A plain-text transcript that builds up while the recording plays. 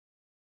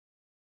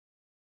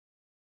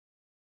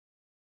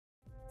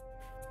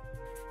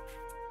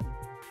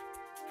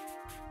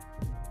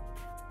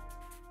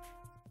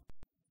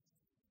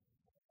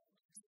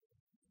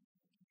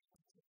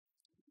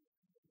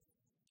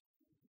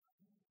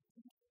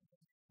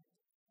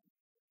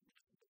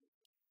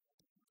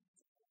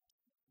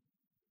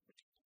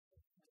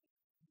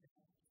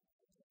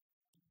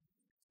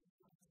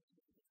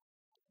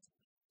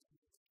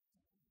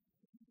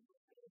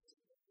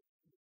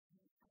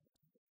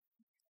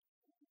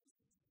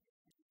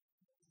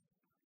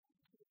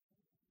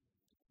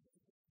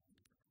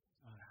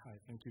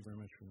Thank you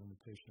very much for the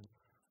invitation.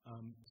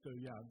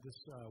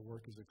 This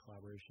work is a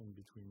collaboration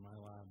between my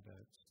lab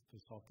at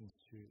the Salk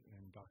Institute and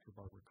Dr.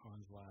 Barbara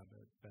Kahn's lab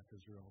at Beth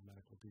Israel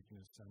Medical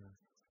Deaconess Center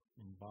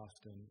in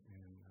Boston,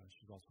 and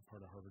she's also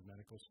part of Harvard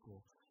Medical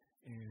School.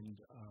 And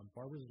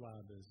Barbara's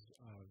lab is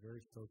very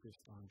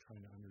focused on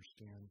trying to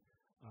understand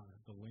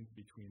the link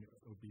between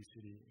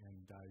obesity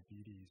and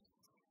diabetes.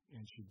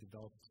 And she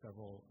developed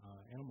several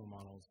animal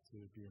models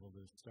to be able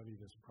to study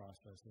this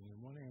process. And in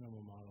one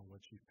animal model,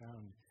 what she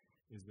found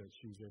is that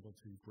she was able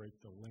to break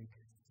the link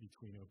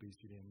between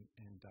obesity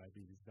and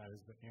diabetes. That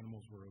is, the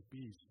animals were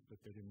obese,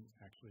 but they didn't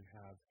actually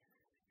have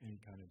any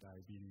kind of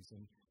diabetes.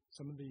 And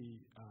some of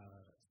the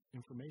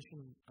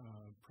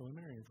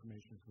preliminary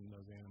information from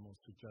those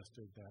animals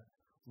suggested that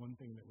one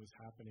thing that was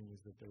happening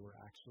is that they were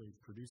actually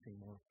producing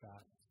more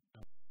fat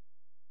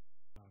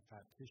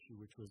tissue,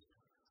 which was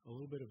a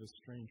little bit of a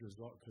strange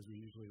result because we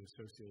usually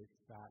associate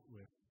fat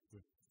with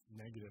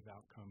negative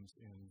outcomes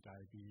in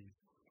diabetes.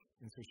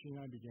 And so she and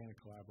I began a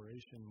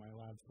collaboration. My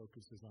lab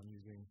focuses on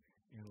using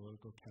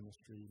analytical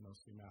chemistry,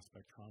 mostly mass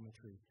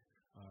spectrometry,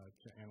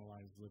 to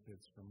analyze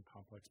lipids from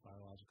complex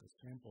biological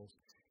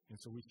samples. And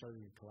so we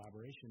started a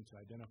collaboration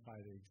to identify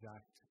the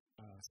exact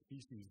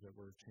species that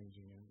were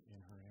changing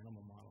in her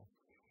animal model.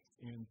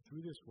 And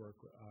through this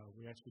work,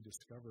 we actually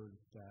discovered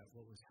that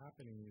what was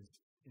happening is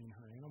in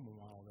her animal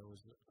model, there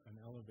was an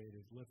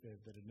elevated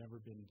lipid that had never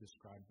been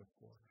described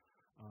before.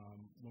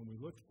 When we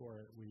looked for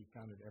it, we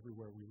found it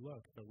everywhere we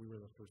looked, but we were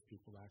the first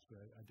people to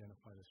actually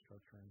identify the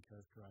structure and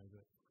characterize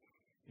it.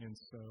 And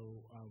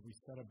so we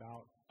set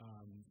about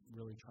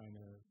really trying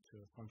to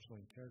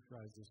functionally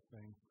characterize this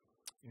thing.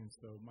 And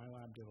so my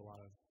lab did a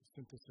lot of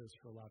synthesis,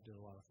 her lab did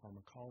a lot of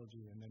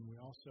pharmacology, and then we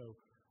also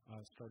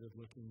started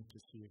looking to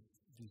see if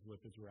these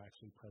lipids were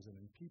actually present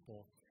in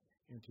people.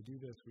 And to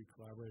do this, we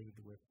collaborated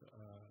with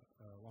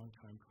a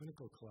longtime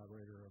clinical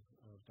collaborator of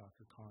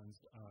Dr.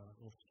 Kahn's,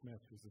 Ulf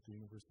Smith, who's at the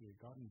University of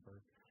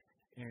Gothenburg.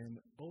 And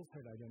Ulf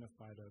had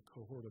identified a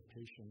cohort of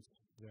patients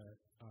that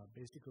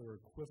basically were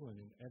equivalent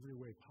in every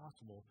way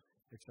possible,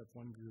 except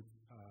one group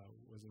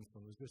was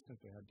insulin resistant,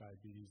 they had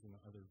diabetes, and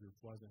the other group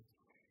wasn't.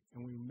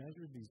 And when we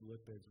measured these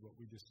lipids, what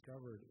we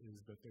discovered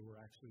is that they were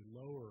actually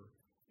lower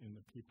in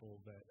the people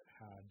that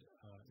had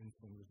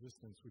insulin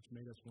resistance, which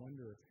made us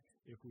wonder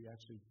if we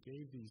actually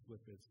gave these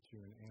lipids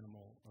to an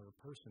animal or a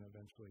person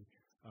eventually,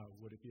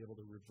 would it be able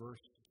to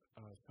reverse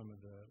some of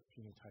the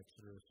phenotypes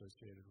that are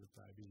associated with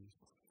diabetes.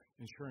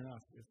 And sure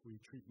enough, if we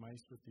treat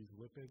mice with these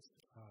lipids,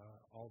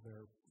 all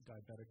their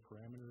diabetic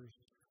parameters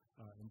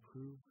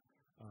improve,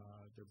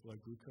 their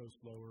blood glucose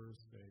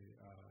lowers, they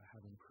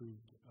have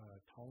improved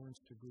tolerance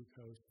to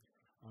glucose,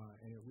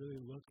 and it really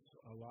looks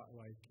a lot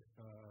like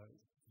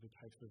the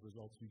types of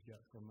results you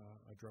get from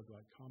a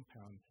drug-like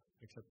compound,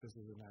 except this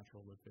is a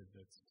natural lipid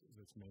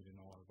that's made in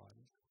all our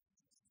bodies.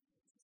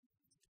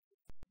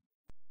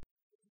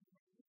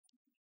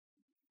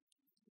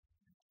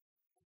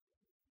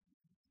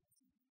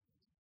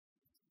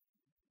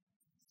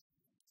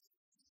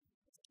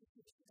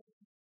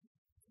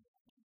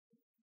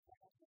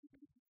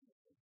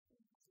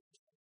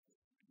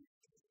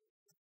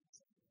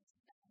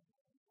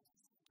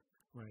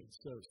 Right.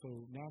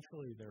 So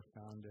naturally, they're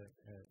found at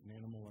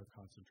nanomolar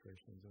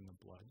concentrations in the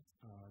blood.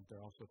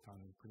 They're also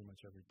found in pretty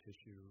much every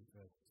tissue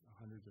at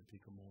hundreds of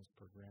picomoles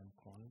per gram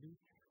quantity.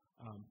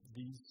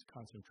 These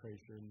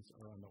concentrations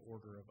are on the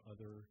order of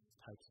other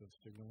types of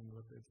signaling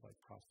lipids like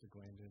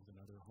prostaglandins and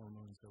other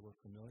hormones that we're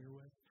familiar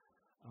with.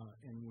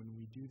 And when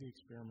we do the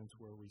experiments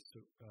where we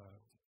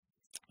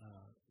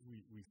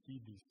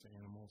feed these to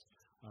animals,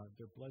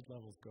 their blood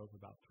levels go up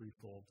about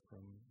threefold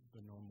from the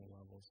normal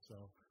levels.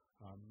 So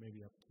maybe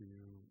up to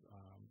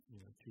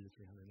 200 to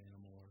 300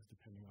 nanomolar,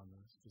 depending on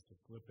the specific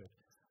lipid,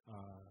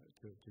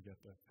 to get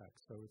the effect.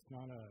 So it's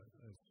not a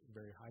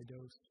very high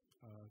dose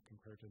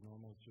compared to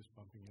normal. It's just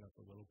bumping it up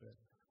a little bit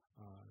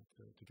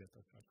to get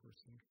the effect we're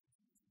seeing.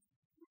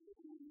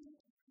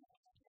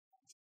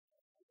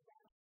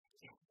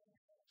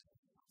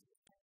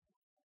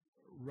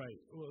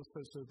 Right. Well,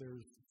 so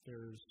there's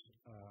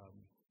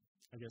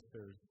I guess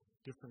there's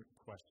different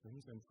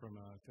questions, and from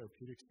a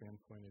therapeutic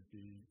standpoint, it'd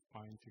be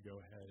fine to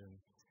go ahead and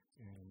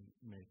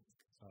make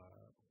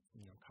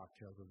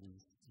cocktails of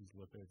these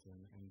lipids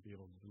and be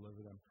able to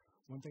deliver them.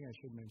 One thing I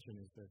should mention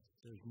is that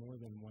there's more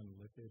than one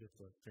lipid.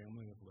 It's a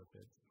family of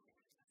lipids,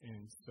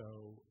 and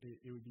so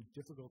it would be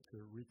difficult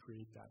to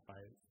recreate that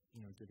by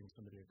giving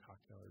somebody a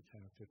cocktail or 10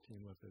 or 15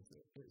 lipids.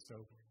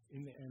 So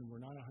in the end, we're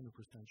not 100%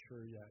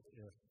 sure yet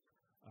if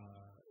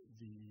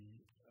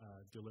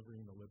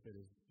delivering the lipid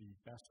is the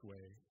best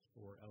way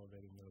for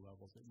elevating their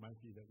levels. It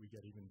might be that we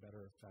get even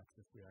better effects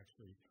if we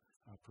actually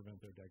prevent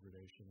their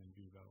degradation in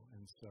vivo.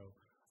 And so,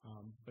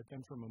 but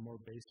then from a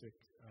more basic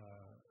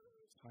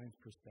science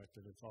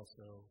perspective, it's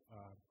also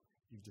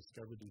you've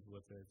discovered these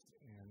lipids,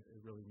 and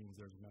it really means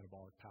there's a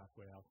metabolic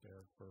pathway out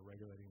there for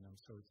regulating them.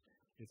 So it's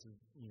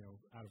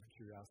out of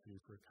curiosity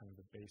for kind of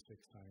the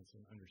basic science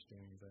and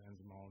understanding the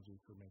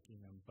enzymology for making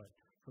them. But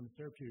from a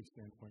therapeutic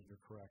standpoint, you're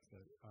correct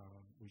that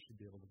we should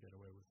be able to get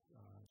away with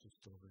just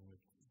delivering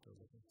the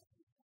lipids.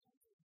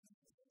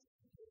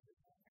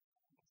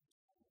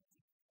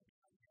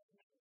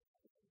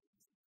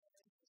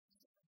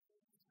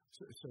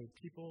 So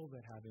people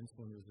that have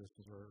insulin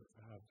resistance or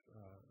have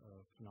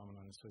a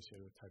phenomenon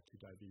associated with type 2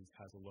 diabetes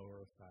has a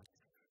lower effect.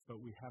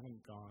 But we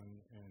haven't gotten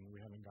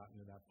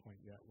to that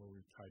point yet where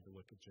we've tried to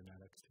look at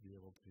genetics to be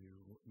able to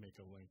make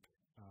a link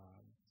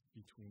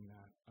between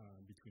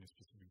a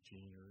specific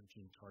gene or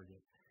gene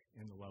target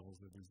and the levels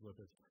of these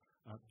lipids.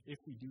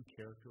 If we do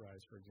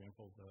characterize, for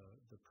example,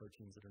 the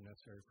proteins that are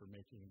necessary for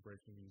making and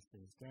breaking these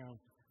things down,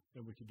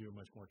 then we could do a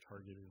much more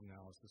targeted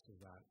analysis of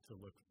that to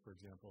look, for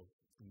example,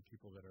 in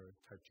people that are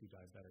type 2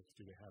 diabetics,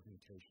 do they have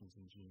mutations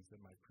in genes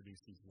that might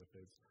produce these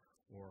lipids,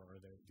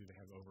 or do they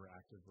have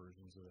overactive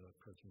versions of the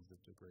proteins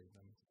that degrade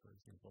them, for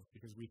example?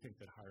 Because we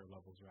think that higher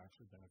levels are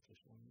actually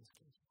beneficial in this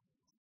case.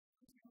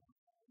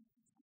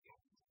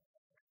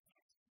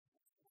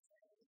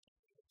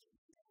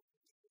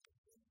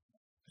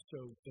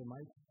 So there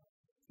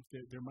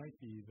might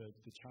be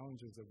the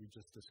challenges that we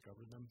just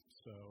discovered them.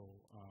 So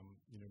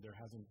there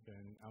hasn't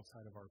been,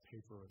 outside of our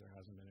paper, there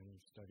hasn't been any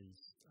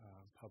studies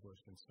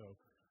published, and so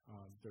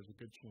there's a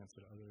good chance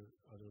that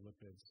other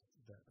lipids,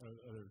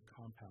 other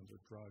compounds or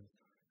drugs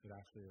that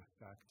actually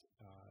affect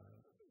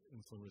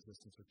insulin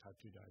resistance or type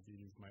 2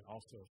 diabetes might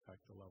also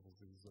affect the levels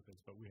of these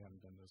lipids, but we haven't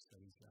done those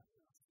studies yet.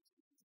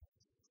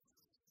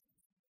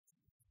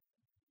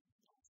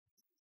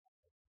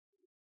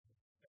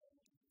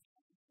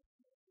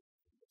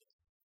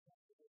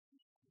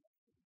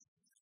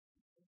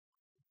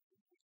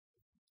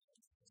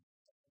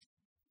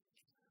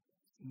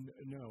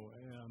 No,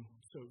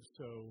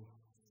 so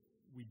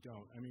we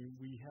don't. I mean,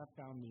 we have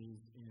found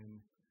these in.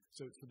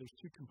 So there's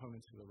two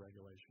components to the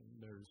regulation.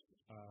 There's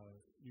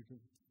you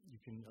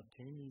can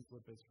obtain these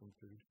lipids from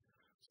food.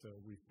 So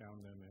we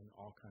found them in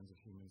all kinds of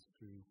humans'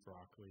 food: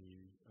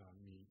 broccoli,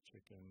 meat,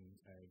 chicken,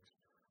 eggs.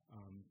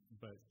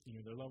 But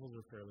their levels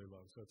are fairly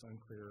low, so it's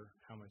unclear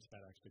how much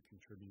that actually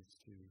contributes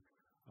to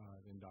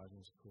the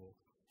endogenous pool.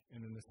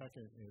 And then the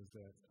second is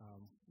that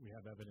we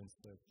have evidence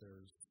that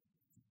there's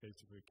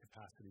basically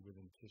capacity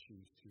within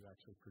tissues to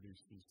actually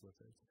produce these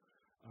lipids.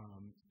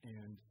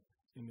 And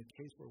in the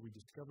case where we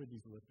discovered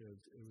these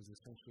lipids, it was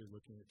essentially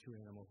looking at two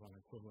animals on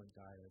equivalent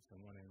diets, and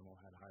one animal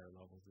had higher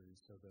levels of these.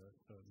 So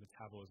the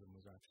metabolism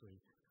was actually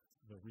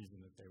the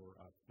reason that they were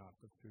up, not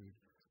the food.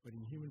 But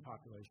in human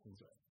populations,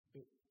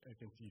 I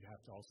think you'd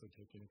have to also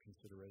take into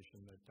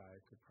consideration that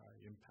diet could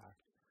probably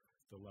impact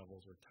the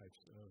levels or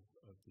types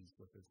of these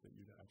lipids that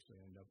you'd actually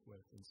end up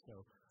with. And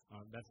so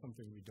that's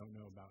something we don't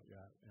know about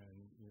yet,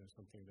 and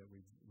something that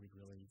we'd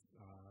really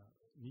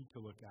need to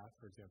look at.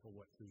 For example,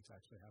 what foods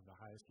actually have the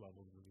highest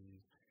levels of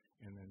these,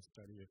 and then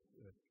study if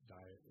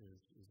diet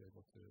is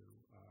able to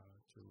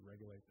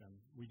regulate them.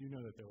 We do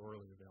know that they're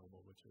orally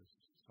available, which is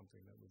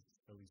something that would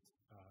at least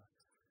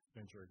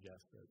venture a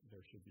guess that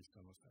there should be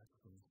some effect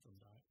from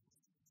diet.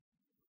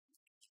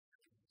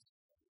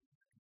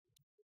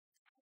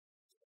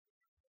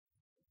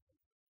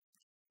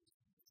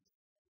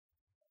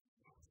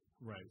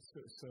 Right.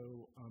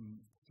 So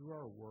through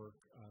our work,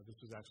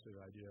 this was actually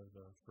the idea of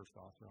the first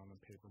author on the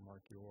paper,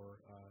 Mark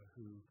Yor,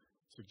 who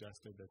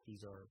suggested that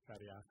these are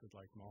fatty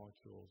acid-like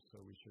molecules,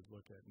 so we should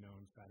look at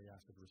known fatty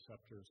acid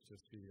receptors to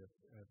see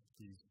if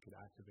these could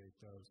activate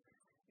those.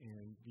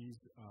 And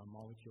these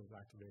molecules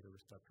activate a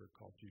receptor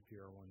called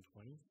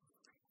GPR120.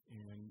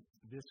 And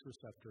this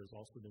receptor has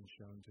also been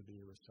shown to be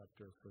a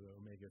receptor for the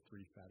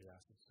omega-3 fatty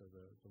acids, so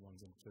the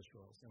ones in fish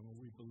oils. And what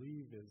we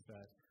believe is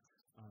that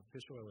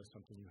fish oil is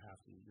something you have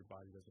to eat. Your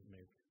body doesn't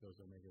make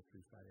those omega-3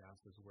 fatty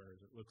acids,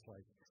 whereas it looks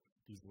like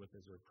these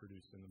lipids are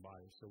produced in the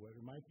body. So what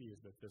it might be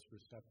is that this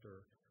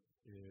receptor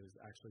is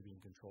actually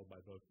being controlled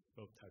by both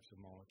types of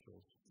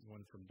molecules,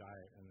 one from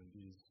diet and then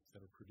these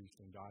that are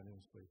produced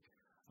endogenously.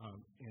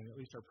 And at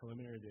least our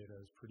preliminary data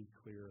is pretty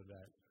clear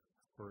that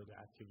for the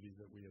activities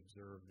that we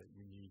observe that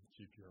you need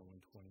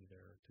GPR120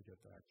 there to get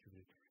that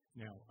activity.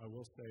 Now, I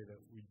will say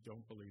that we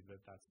don't believe that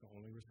that's the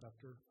only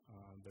receptor.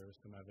 There is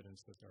some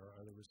evidence that there are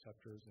other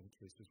receptors in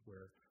cases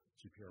where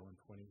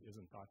GPR120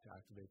 isn't thought to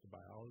activate the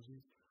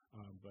biology,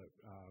 but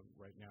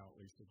right now,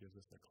 at least, it gives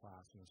us a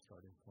class and a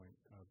starting point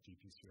of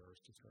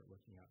GPCRs to start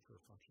looking at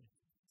for function.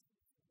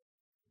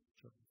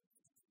 Sure.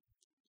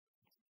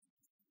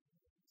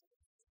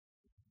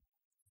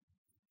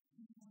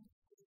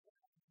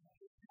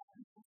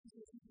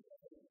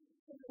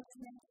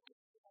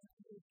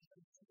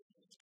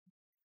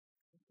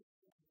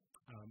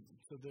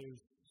 So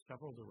there's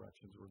several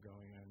directions we're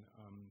going in.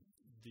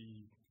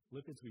 The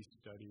lipids we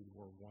studied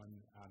were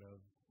one out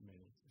of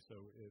many.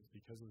 So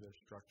because of their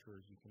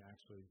structures, you can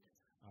actually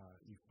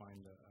you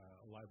find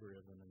a library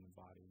of them in the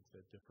body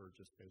that differ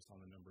just based on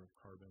the number of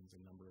carbons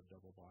and number of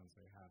double bonds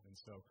they have. And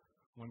so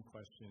one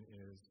question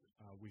is,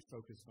 we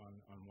focused on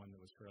one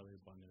that was fairly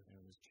abundant and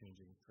it was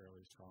changing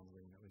fairly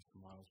strongly in at least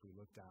the models we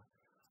looked at.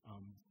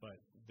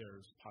 But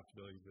there's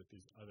possibilities that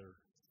these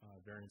other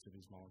variants of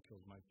these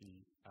molecules might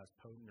be as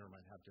potent or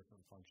might have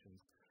different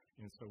functions.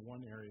 And so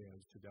one area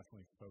is to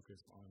definitely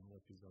focus on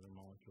what these other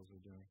molecules are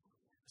doing.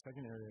 The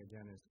second area,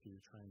 again, is to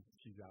try and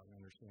tease out and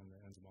understand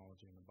the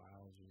enzymology and the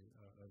biology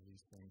of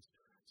these things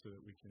so that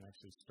we can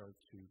actually start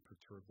to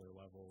perturb their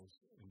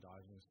levels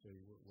endogenously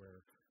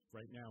where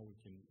right now we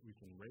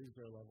can raise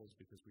their levels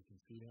because we can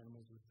feed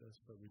animals with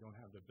this, but we don't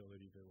have the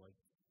ability to like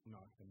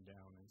knock them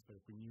down. And so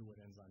if we knew what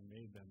enzyme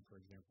made them, for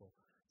example,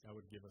 that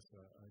would give us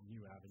a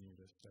new avenue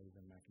to study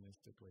them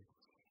mechanistically.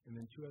 And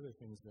then two other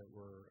things that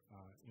were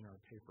in our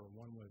paper.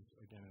 One was,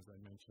 again, as I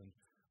mentioned,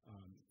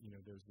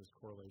 there's this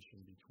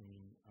correlation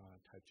between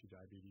type 2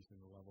 diabetes and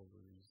the levels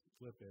of these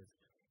lipids.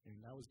 And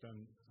that was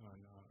done on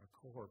a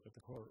cohort, but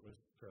the cohort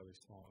was fairly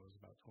small. It was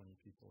about 20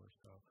 people or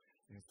so.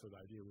 And so the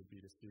idea would be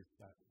to see if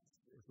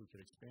we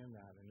could expand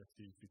that and if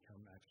these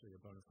become actually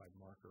a bona fide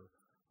marker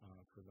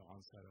for the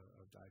onset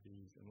of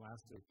diabetes. And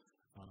lastly,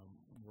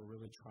 we're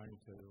really trying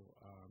to,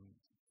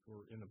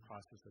 we're in the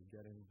process of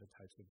getting the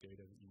types of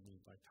data that you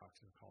need, like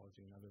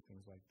toxicology and other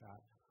things like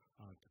that,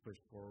 to push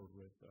forward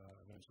with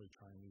eventually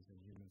trying these in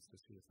humans to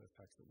see if the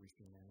effects that we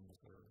see in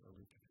animals are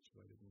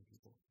recapitulated in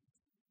people.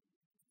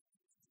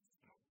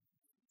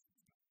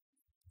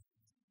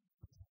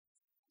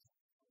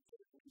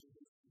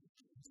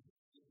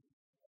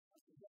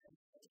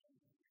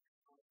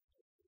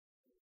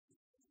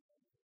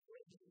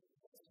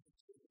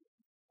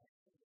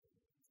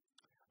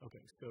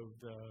 Okay, so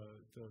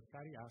the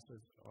fatty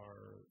acids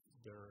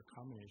they're a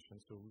combination.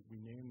 So we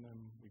name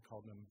them, we call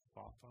them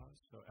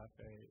FAHFAs, so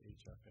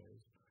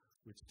FAHFAs,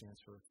 which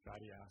stands for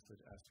fatty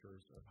acid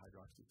esters of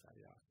hydroxy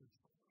fatty acids.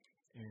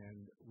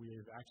 And we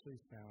have actually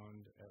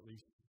found at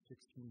least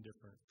 16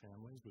 different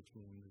families, which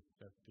means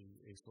that the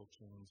acyl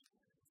chains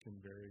can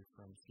vary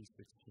from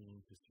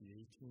C16 to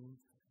C18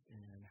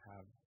 and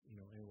have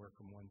anywhere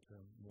from one to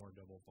more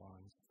double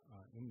bonds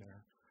in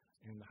there.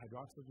 And the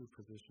hydroxyl group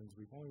positions,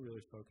 we've only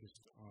really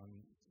focused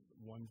on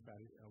one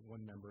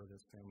member of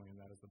this family, and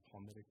that is the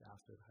palmitic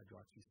acid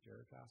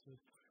hydroxysteric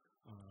acid,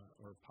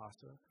 or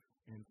PASA.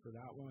 And for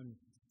that one,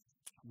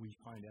 we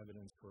find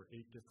evidence for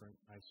 8 different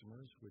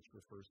isomers, which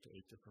refers to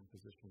 8 different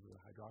positions of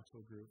the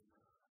hydroxyl group,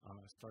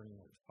 starting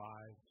at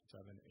 5,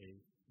 7,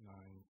 8, 9,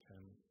 10,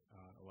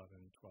 11,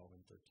 12,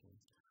 and 13.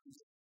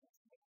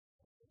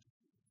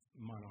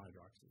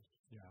 Monohydroxys,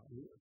 yeah.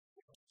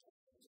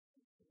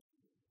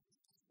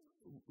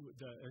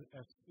 The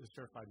S is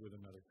esterified with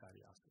another fatty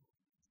acid.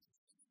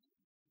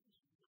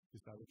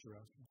 Is that what you're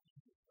asking?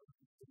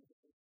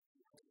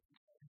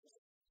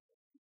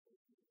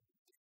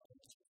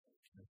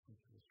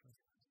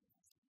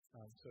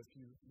 So if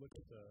you look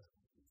at the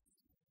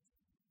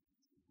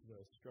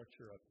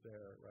structure up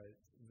there, right,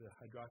 the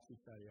hydroxy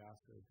fatty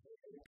acid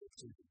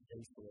is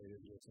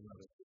isolated with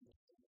another.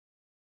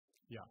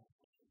 Yeah.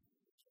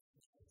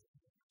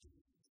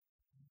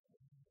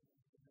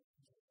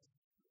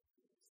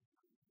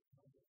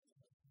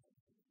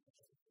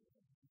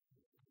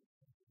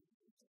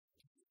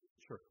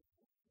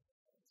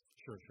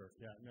 Sure.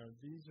 Yeah. No,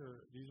 these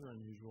are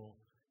unusual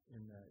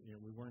in that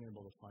we weren't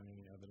able to find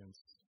any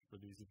evidence for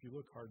these. If you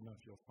look hard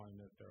enough, you'll find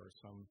that there are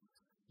some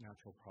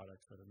natural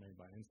products that are made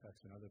by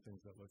insects and other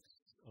things that look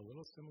a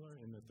little similar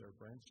in that they're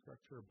branch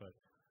structure, but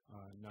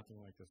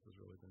nothing like this has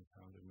really been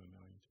found in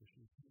mammalian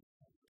tissues.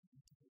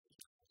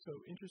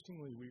 So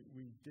interestingly, we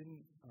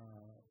didn't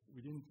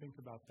think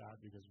about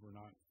that because we're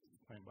not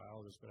plant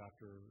biologists, but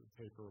after the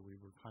paper, we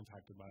were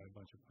contacted by a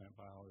bunch of plant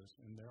biologists,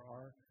 and there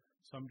are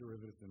some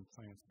derivatives in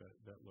plants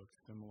that look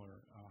similar.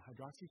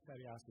 Hydroxy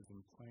fatty acids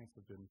in plants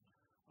have been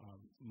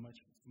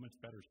much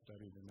better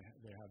studied than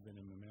they have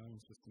been in mammalian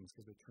systems,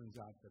 because it turns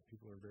out that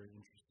people are very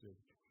interested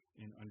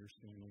in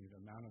understanding the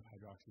amount of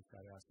hydroxy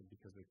fatty acid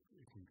because it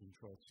can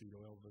control seed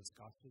oil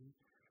viscosity.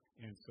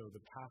 And so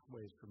the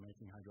pathways for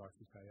making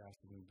hydroxy fatty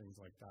acids and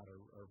things like that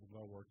are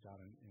well worked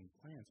out in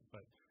plants.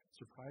 But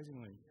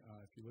surprisingly,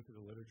 if you look at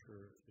the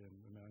literature in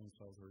mammalian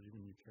cells, or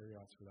even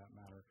eukaryotes for that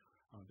matter,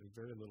 there's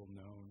very little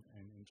known,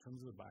 and in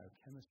terms of the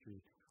biochemistry,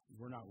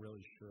 we're not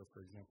really sure,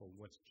 for example,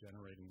 what's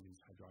generating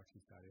these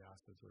hydroxy fatty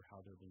acids or how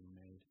they're being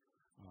made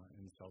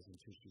in cells and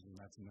tissues, and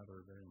that's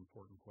another very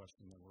important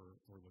question that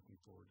we're looking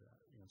forward to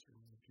answering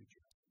in the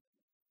future.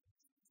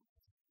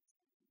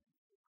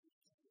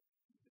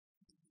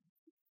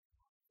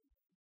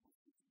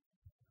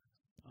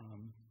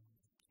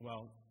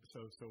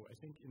 So I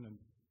think in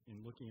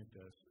looking at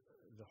this,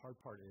 the hard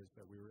part is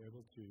that we were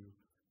able to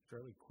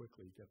fairly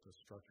quickly get the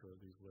structure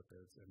of these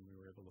lipids, and we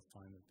were able to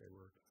find that they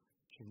were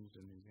changed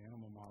in these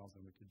animal models,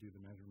 and we could do the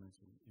measurements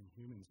in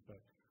humans.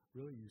 But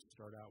really, you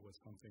start out with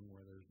something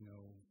where there's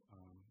no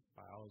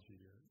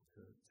biology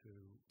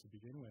to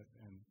begin with,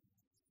 and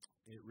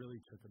it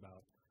really took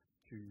about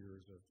 2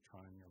 years of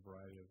trying a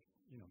variety of,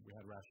 we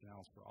had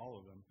rationales for all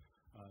of them,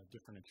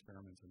 different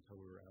experiments,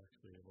 until we were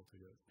actually able to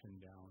pin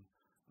down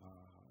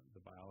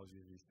the biology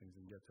of these things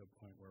and get to a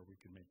point where we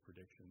could make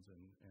predictions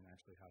and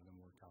actually have them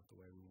work out the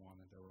way we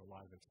wanted. There were a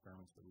lot of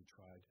experiments that we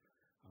tried,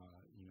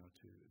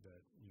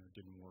 that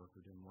didn't work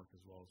or didn't work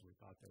as well as we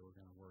thought they were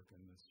going to work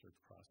in this search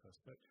process.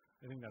 But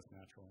I think that's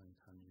natural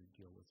anytime you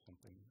deal with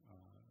something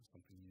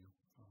new.